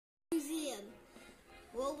Museum.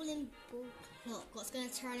 Rolling ball clock. What's going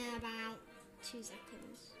to turn in about 2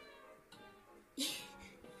 seconds?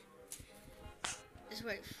 Just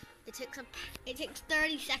wait. It takes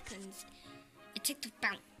 30 seconds. It takes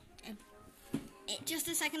about. Just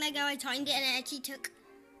a second ago, I timed it, and it actually took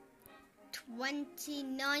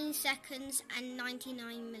 29 seconds and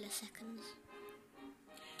 99 milliseconds.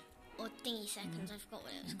 Or thingy seconds, I forgot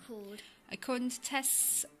what it was called. According to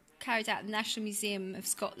tests carried out at the National Museum of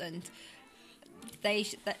Scotland, they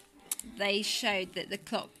showed that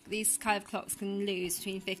these kind of clocks can lose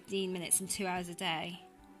between 15 minutes and 2 hours a day.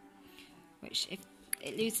 Which, if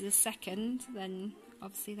it loses a second, then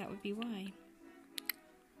obviously that would be why.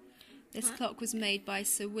 This clock was made by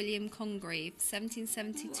Sir William Congreve,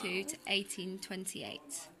 1772 to 1828.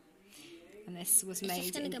 And this was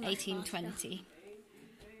made in 1820.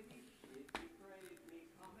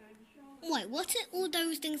 Wait, what are all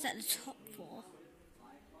those things at the top for?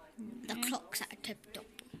 The clocks at the top.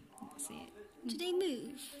 Let's see it. Do they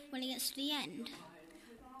move when it gets to the end?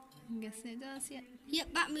 I'm guessing it does, yeah.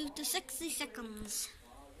 Yep, that moved to 60 seconds.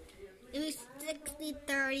 It was 60,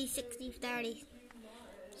 30, 60, 30.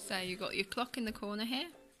 So you got your clock in the corner here.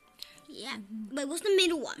 Yeah. Wait, what's the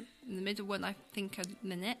middle one? In the middle one, I think, are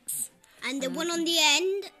minutes. And the one on the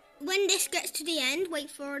end, when this gets to the end, wait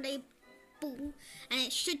for the ball, and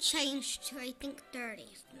it should change to, I think,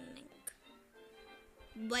 30 something.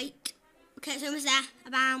 Wait. Okay, it's almost there.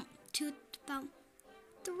 About 3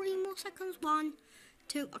 more seconds. 1,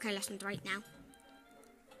 2. Okay, less than 3 now.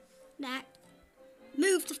 That.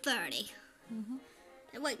 Move to 30.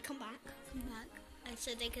 Wait, come back. And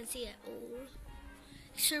so they can see it all.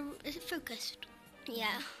 So, is it focused?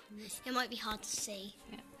 Yeah. It might be hard to see.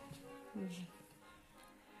 Yeah.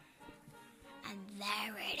 And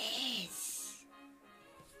there it is.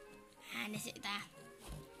 And is it there?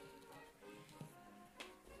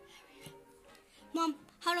 Mom,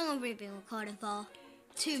 how long have we been recording for?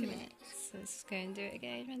 2 minutes. So let's go and do it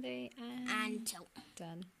again. Ready? And tilt.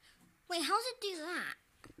 Done. Wait, how does it do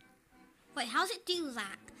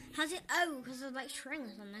that? How's it? Oh, because of like string or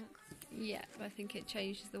something. Yeah, I think it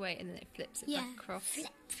changes the weight and then it flips it back across.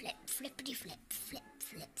 Flip, flippity flip,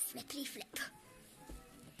 flippity flip.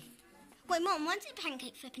 Wait, Mom, when's it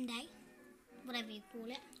pancake flipping day? Whatever you call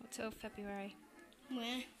it. Until February.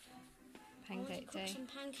 Where? Pancake day. Some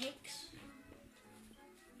pancakes.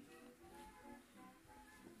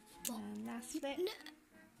 And last flip. No.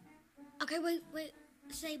 Okay, wait. Let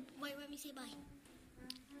me say bye.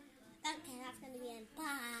 Okay, that's going to be it.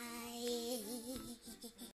 Bye.